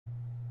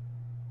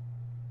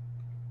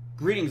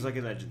Greetings, Lucky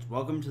Legends.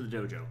 Welcome to the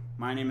dojo.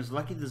 My name is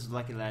Lucky, this is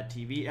Lucky Lad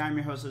TV. I'm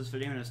your host of this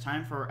video, and it's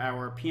time for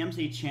our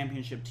PMC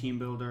Championship Team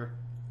Builder.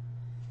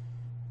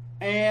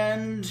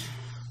 And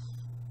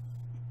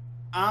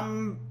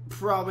I'm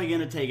probably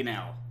going to take an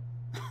L.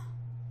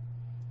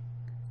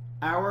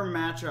 Our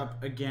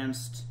matchup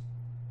against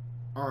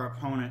our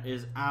opponent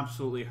is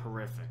absolutely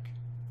horrific.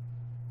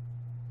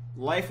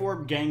 Life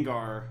Orb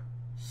Gengar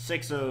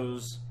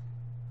 6-0s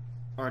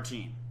our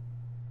team.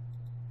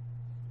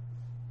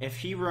 If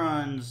he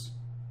runs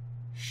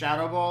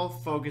Shadow Ball,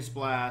 Focus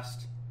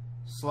Blast,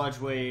 Sludge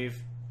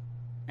Wave,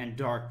 and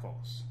Dark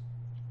Pulse,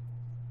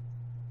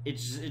 it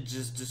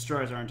just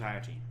destroys our entire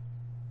team.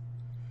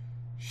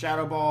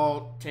 Shadow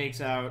Ball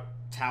takes out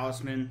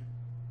Talisman,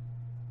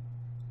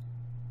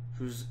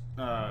 who's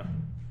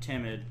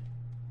timid.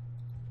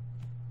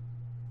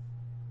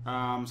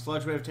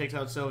 Sludge Wave takes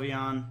out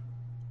Sylveon.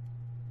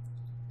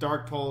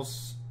 Dark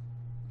Pulse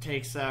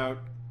takes out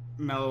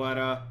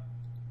Meloetta.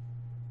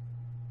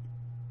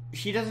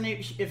 He doesn't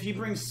even, if he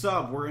brings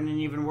Sub, we're in an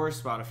even worse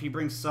spot. If he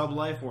brings Sub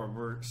Life Orb,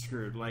 we're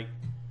screwed. Like,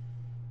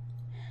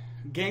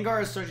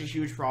 Gengar is such a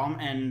huge problem,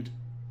 and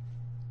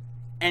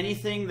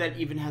anything that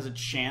even has a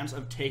chance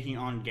of taking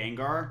on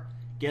Gengar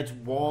gets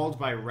walled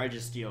by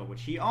Registeel,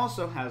 which he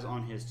also has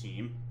on his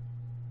team.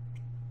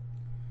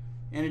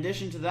 In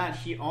addition to that,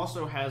 he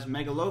also has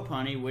Mega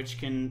Lopunny, which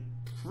can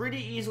pretty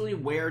easily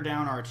wear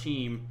down our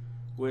team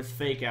with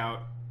Fake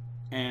Out,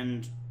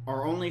 and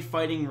our only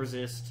fighting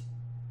resist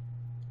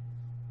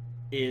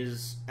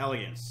is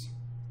Elegance,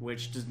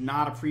 which does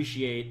not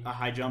appreciate a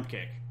high jump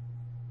kick.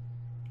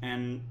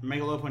 And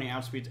Mega Lopunny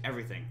outspeeds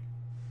everything.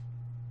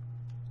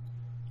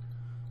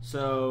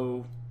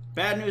 So,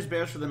 bad news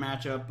bears for the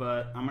matchup,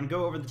 but I'm going to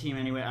go over the team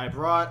anyway. I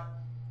brought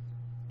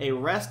a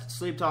Rest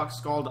Sleep Talk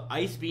Scald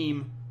Ice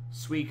Beam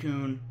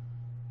Suicune.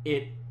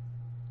 It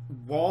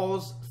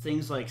walls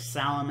things like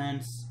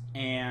Salamence,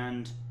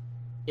 and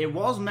it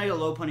walls Mega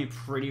Lopunny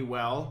pretty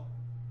well.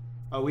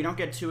 We don't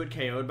get 2-hit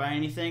KO'd by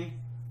anything,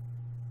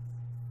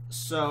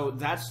 so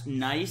that's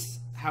nice.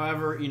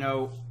 However, you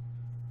know,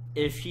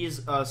 if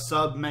he's a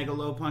sub Mega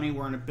Lopunny,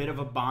 we're in a bit of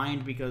a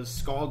bind because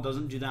Scald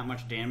doesn't do that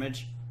much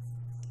damage,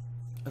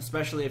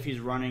 especially if he's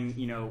running,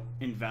 you know,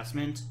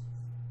 Investment.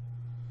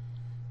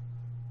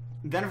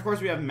 Then, of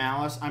course, we have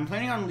Malice. I'm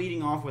planning on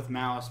leading off with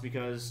Malice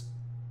because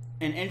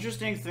an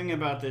interesting thing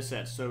about this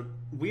set, so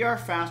we are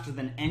faster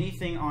than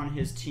anything on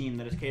his team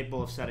that is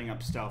capable of setting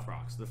up Stealth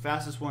Rocks. The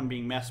fastest one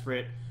being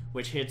Mesprit,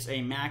 which hits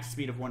a max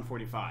speed of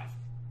 145.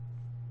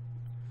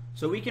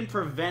 So we can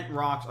prevent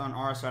rocks on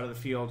our side of the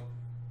field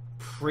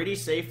pretty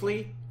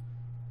safely,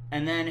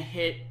 and then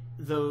hit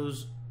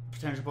those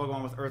potential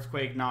Pokemon with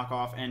Earthquake,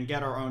 Knockoff, and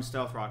get our own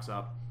Stealth Rocks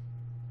up.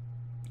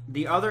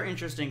 The other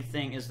interesting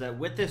thing is that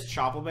with this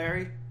Chople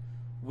Berry,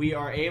 we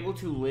are able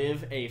to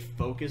live a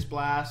Focus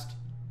Blast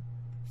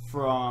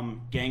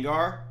from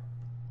Gengar.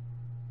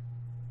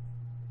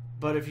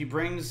 But if he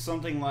brings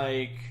something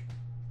like,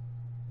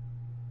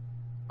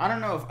 I don't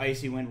know if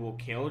Icy Wind will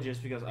kill,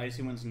 just because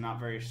Icy Wind's not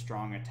very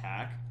strong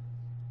attack.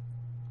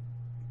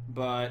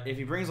 But if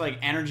he brings like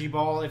Energy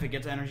Ball, if it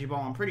gets Energy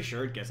Ball, I'm pretty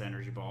sure it gets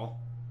Energy Ball,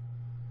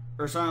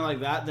 or something like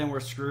that, then we're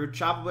screwed.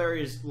 Chople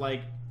Berry is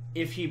like,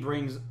 if he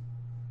brings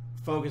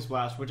Focus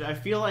Blast, which I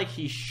feel like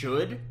he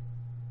should,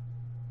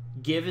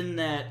 given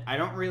that I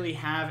don't really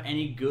have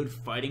any good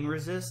fighting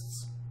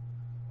resists.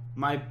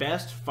 My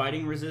best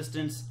fighting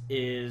resistance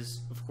is,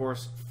 of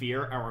course,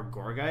 Fear, our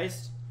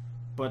Gourgeist,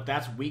 but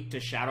that's weak to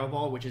Shadow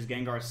Ball, which is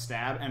Gengar's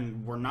stab,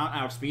 and we're not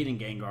outspeeding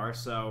Gengar,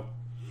 so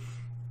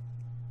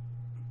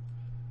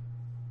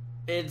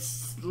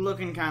it's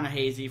looking kind of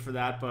hazy for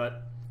that.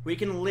 But we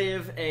can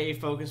live a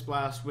Focus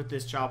Blast with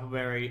this Chople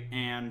Berry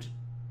and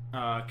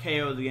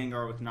KO the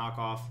Gengar with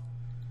Knockoff.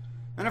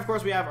 And of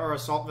course we have our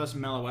Assault Vest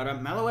Meloetta.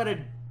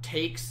 Meloetta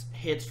takes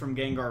hits from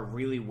Gengar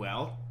really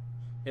well.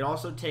 It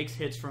also takes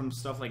hits from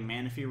stuff like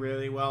Manaphy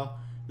really well.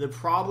 The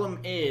problem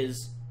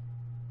is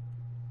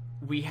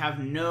we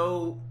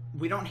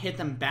don't hit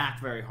them back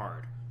very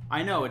hard.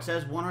 I know it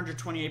says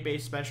 128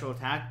 base special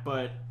attack,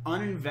 but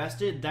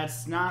uninvested,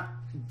 that's not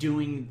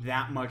doing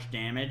that much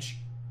damage,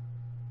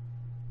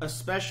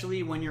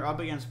 especially when you're up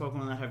against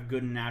Pokemon that have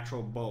good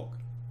natural bulk.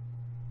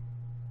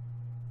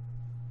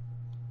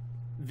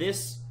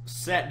 This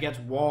set gets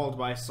walled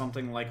by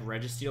something like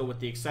Registeel, with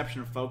the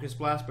exception of Focus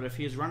Blast, but if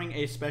he is running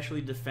a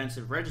specially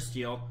defensive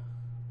Registeel,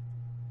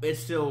 it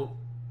still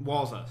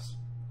walls us.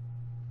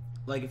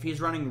 Like, if he's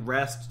running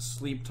Rest,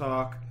 Sleep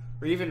Talk,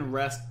 or even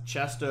Rest,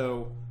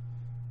 Chesto,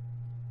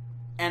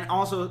 and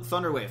also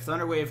Thunder Wave.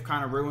 Thunder Wave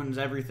kind of ruins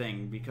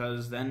everything,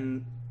 because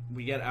then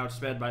we get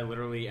outsped by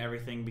literally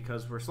everything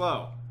because we're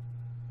slow.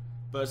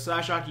 But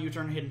Slash Shock,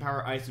 U-Turn, Hidden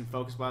Power Ice, and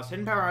Focus Blast.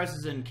 Hidden Power Ice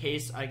is in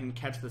case I can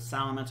catch the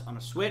Salamence on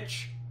a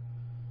switch.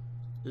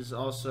 This is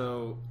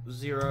also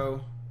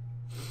 0.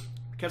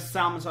 Catch the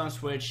Salamence on a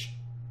switch.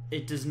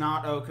 It does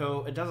not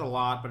OHKO. It does a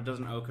lot, but it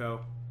doesn't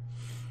OHKO.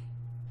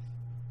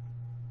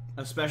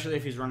 Especially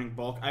if he's running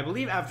Bulk. I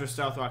believe after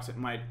Stealth Rocks it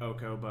might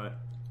OHKO, but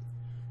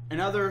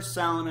Another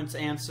Salamence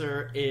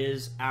answer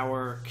is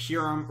our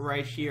Kyurem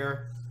right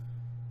here.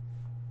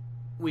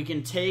 we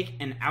can take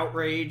an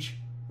Outrage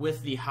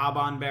with the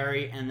Habon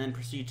Berry and then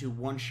proceed to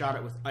one-shot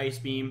it with Ice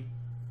Beam.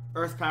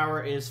 Earth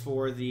Power is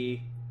for the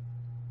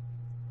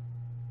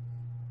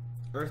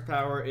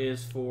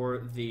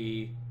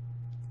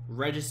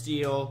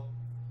Registeel,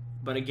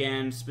 but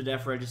again,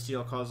 Spadef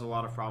Registeel causes a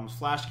lot of problems.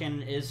 Flash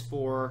Cannon is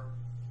for,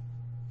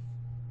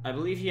 I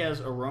believe he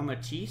has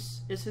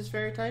Aromatisse is his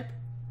fairy type,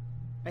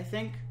 I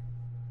think.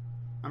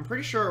 I'm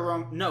pretty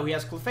sure no, he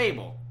has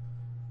Clefable.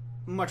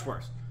 Much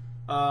worse.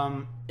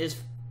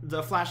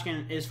 The Flash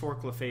Cannon is for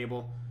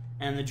Clefable,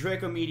 and the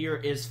Draco Meteor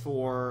is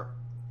for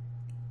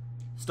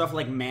stuff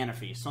like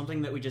Manaphy,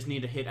 something that we just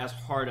need to hit as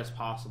hard as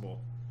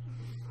possible.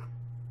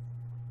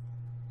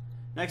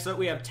 Next up,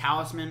 we have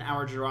Talisman,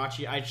 our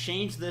Jirachi. I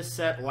changed this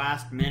set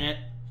last minute,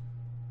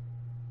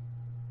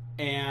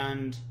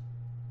 and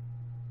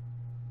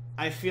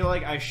I feel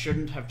like I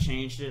shouldn't have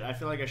changed it. I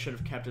feel like I should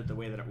have kept it the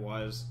way that it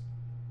was.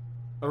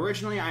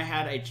 Originally, I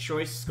had a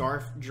Choice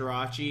Scarf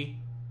Jirachi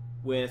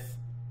with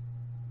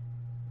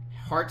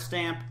Heart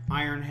Stamp,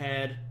 Iron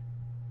Head,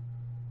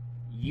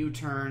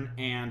 U-Turn,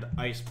 and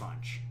Ice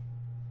Punch.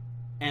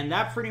 And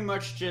that pretty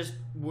much just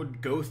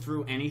would go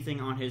through anything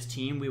on his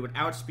team. We would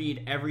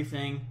outspeed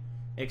everything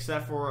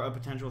except for a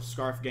potential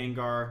Scarf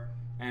Gengar,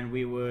 and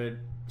we would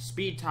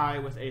speed tie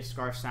with a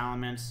Scarf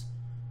Salamence.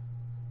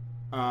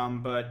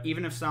 But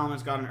even if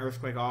Salamence got an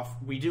Earthquake off,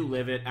 we do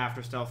live it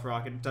after Stealth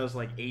Rock. It does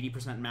like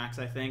 80% max,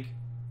 I think.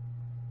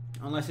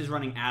 Unless he's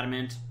running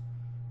Adamant,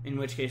 in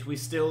which case we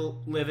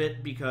still live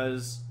it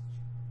because,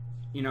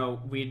 you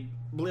know, we'd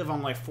live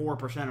on like 4% or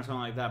something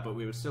like that, but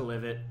we would still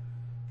live it.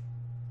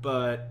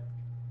 But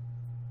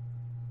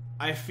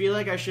I feel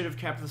like I should have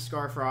kept the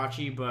Scarf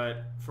Jirachi,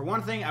 but for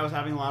one thing, I was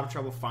having a lot of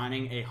trouble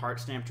finding a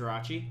Heart Stamp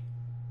Jirachi.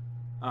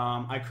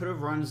 I could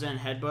have run Zen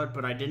Headbutt,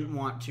 but I didn't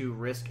want to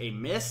risk a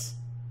miss,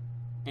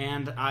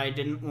 and I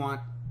didn't want...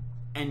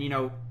 And, you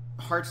know,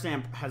 Heart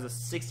Stamp has a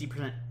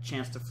 60%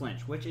 chance to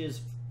flinch, which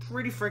is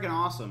pretty freaking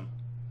awesome.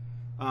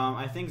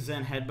 I think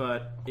Zen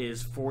Headbutt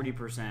is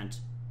 40%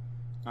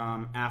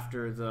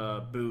 after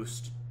the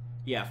boost.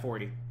 Yeah,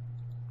 40.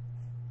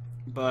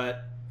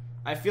 But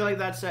I feel like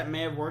that set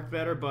may have worked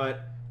better,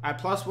 but at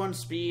 +1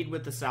 speed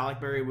with the Salac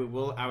Berry, we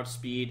will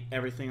outspeed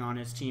everything on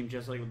his team,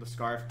 just like with the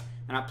Scarf.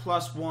 And at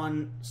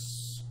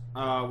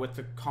 +1 with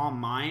the Calm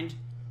Mind,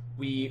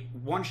 we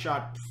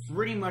one-shot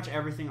pretty much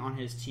everything on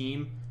his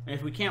team. And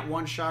if we can't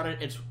one-shot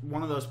it, it's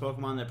one of those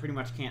Pokemon that pretty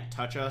much can't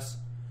touch us.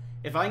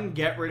 If I can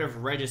get rid of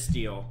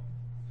Registeel,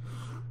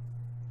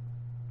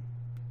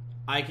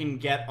 I can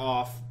get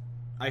off...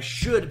 I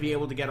should be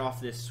able to get off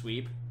this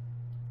sweep.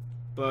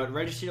 But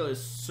Registeel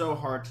is so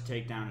hard to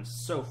take down. It's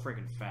so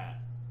freaking fat.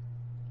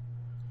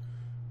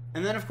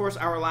 And then, of course,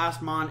 our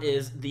last mon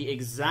is the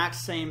exact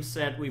same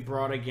set we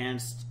brought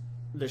against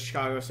the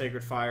Chicago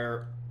Sacred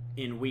Fire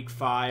in Week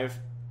 5.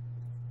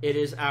 It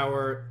is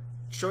our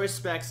Choice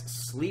Specs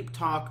Sleep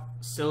Talk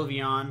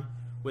Sylveon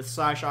with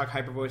Psyshock,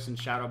 Hyper Voice, and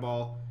Shadow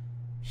Ball.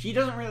 He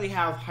doesn't really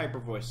have Hyper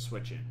Voice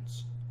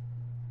switch-ins.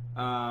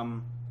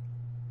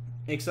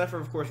 Except for,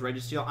 of course,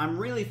 Registeel. I'm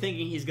really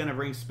thinking he's going to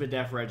bring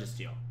Spadef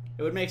Registeel.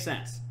 It would make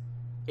sense.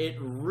 It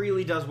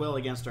really does well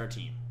against our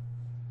team.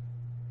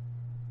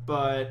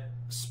 But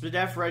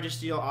Spadef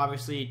Registeel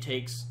obviously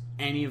takes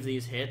any of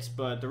these hits,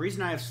 but the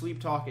reason I have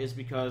Sleep Talk is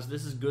because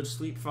this is good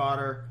sleep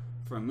fodder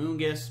for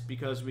Amoonguss,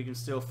 because we can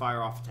still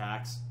fire off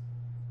attacks.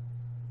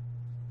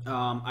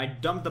 I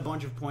dumped a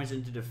bunch of points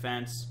into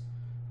defense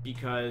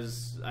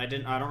because I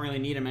don't really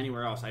need him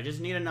anywhere else. I just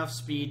need enough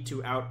speed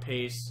to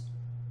outpace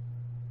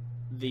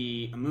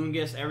the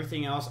Amoonguss.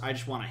 Everything else, I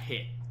just want to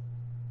hit.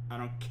 I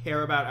don't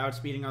care about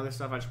outspeeding other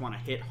stuff. I just want to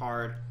hit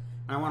hard,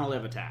 and I want to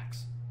live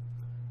attacks.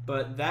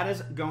 But that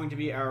is going to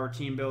be our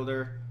team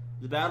builder.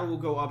 The battle will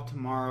go up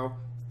tomorrow.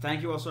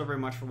 Thank you all so very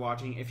much for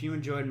watching. If you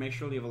enjoyed, make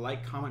sure to leave a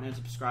like, comment, and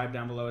subscribe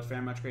down below. It's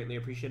very much greatly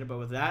appreciated. But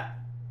with that,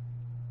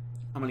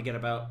 I'm going to get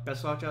about.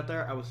 Best of luck out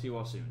there. I will see you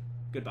all soon.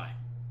 Goodbye.